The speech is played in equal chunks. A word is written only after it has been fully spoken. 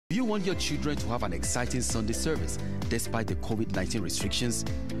you want your children to have an exciting Sunday service despite the COVID-19 restrictions?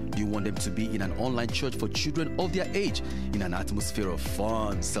 Do you want them to be in an online church for children of their age in an atmosphere of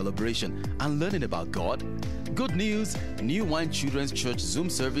fun, celebration, and learning about God? Good news! New Wine Children's Church Zoom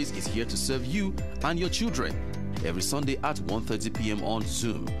service is here to serve you and your children every Sunday at 1:30 p.m. on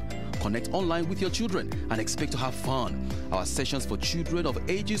Zoom. Connect online with your children and expect to have fun. Our sessions for children of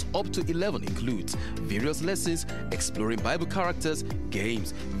ages up to 11 includes various lessons, exploring Bible characters,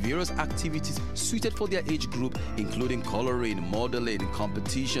 games, various activities suited for their age group, including coloring, modeling,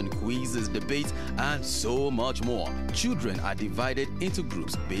 competition, quizzes, debates, and so much more. Children are divided into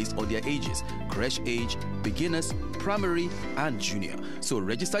groups based on their ages: creche age, beginners, primary, and junior. So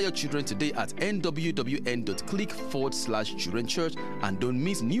register your children today at nwwn.click/childrenchurch and don't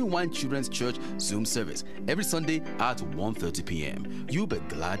miss New Wine Children's Church Zoom service every Sunday at 1:30 p.m. You'll be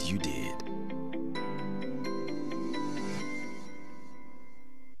glad you did.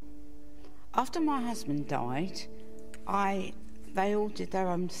 After my husband died, they all did their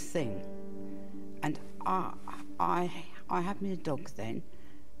own thing, and I had me a dog then,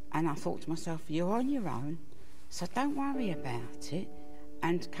 and I thought to myself, you're on your own, so don't worry about it.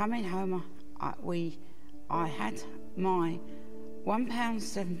 And coming home, I had my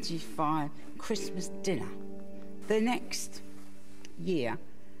 £1.75 Christmas dinner. The next year,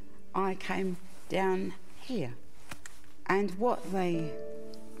 I came down here, and what they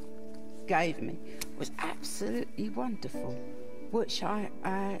gave me was absolutely wonderful, which I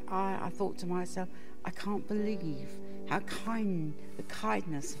thought to myself, I can't believe how the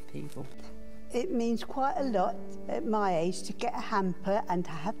kindness of people. It means quite a lot at my age to get a hamper and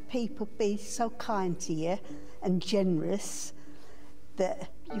to have people be so kind to you and generous that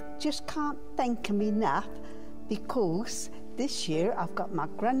you just can't thank them enough, because this year I've got my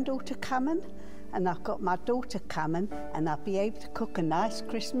granddaughter coming and I've got my daughter coming, and I'll be able to cook a nice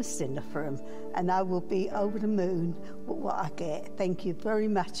Christmas dinner for them, and I will be over the moon with what I get. Thank you very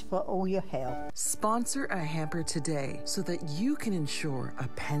much for all your help. Sponsor a hamper today so that you can ensure a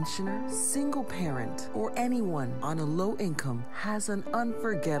pensioner, single parent, or anyone on a low income has an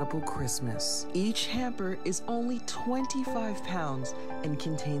unforgettable Christmas. Each hamper is only £25 and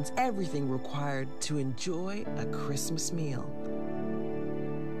contains everything required to enjoy a Christmas meal.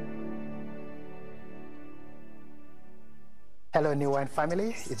 Hello New Wine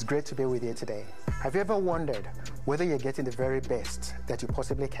family, it's great to be with you today. Have you ever wondered whether you're getting the very best that you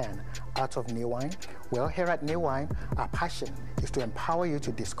possibly can out of New Wine? Well, here at New Wine, our passion is to empower you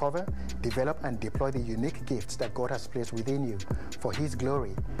to discover, develop and deploy the unique gifts that God has placed within you for His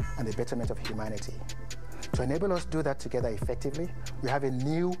glory and the betterment of humanity. To enable us to do that together effectively, we have a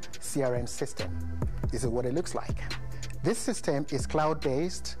new CRM system. This is what it looks like. This system is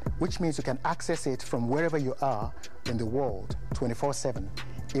cloud-based, which means you can access it from wherever you are in the world, 24/7,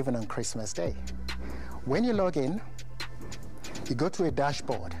 even on Christmas Day. When you log in, you go to a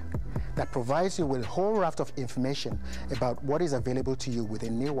dashboard that provides you with a whole raft of information about what is available to you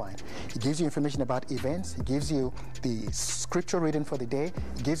within New Wine. It gives you information about events, it gives you the scripture reading for the day,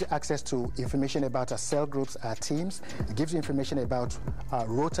 it gives you access to information about our cell groups, our teams, it gives you information about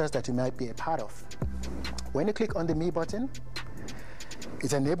rotas that you might be a part of. When you click on the Me button,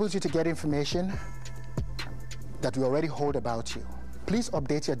 it enables you to get information that we already hold about you. Please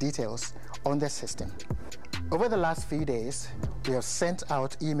update your details on the system. Over the last few days, we have sent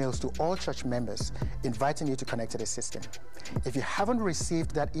out emails to all church members inviting you to connect to the system. If you haven't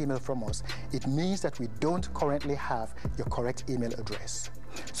received that email from us, it means that we don't currently have your correct email address.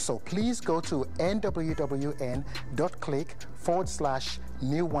 So please go to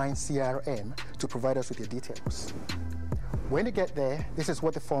nwwn.click/newwinecrm to provide us with your details. When you get there, this is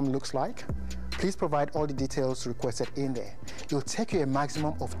what the form looks like. Please provide all the details requested in there. It will take you a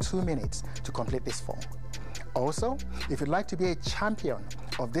maximum of 2 minutes to complete this form. Also, if you'd like to be a champion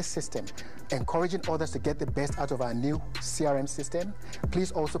of this system, encouraging others to get the best out of our new CRM system,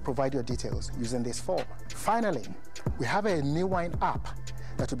 please also provide your details using this form. Finally, we have a New Wine app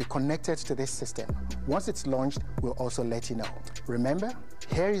that will be connected to this system. Once it's launched, we'll also let you know. Remember,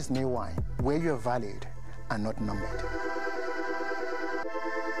 here is New Wine, where you're valued and not numbered.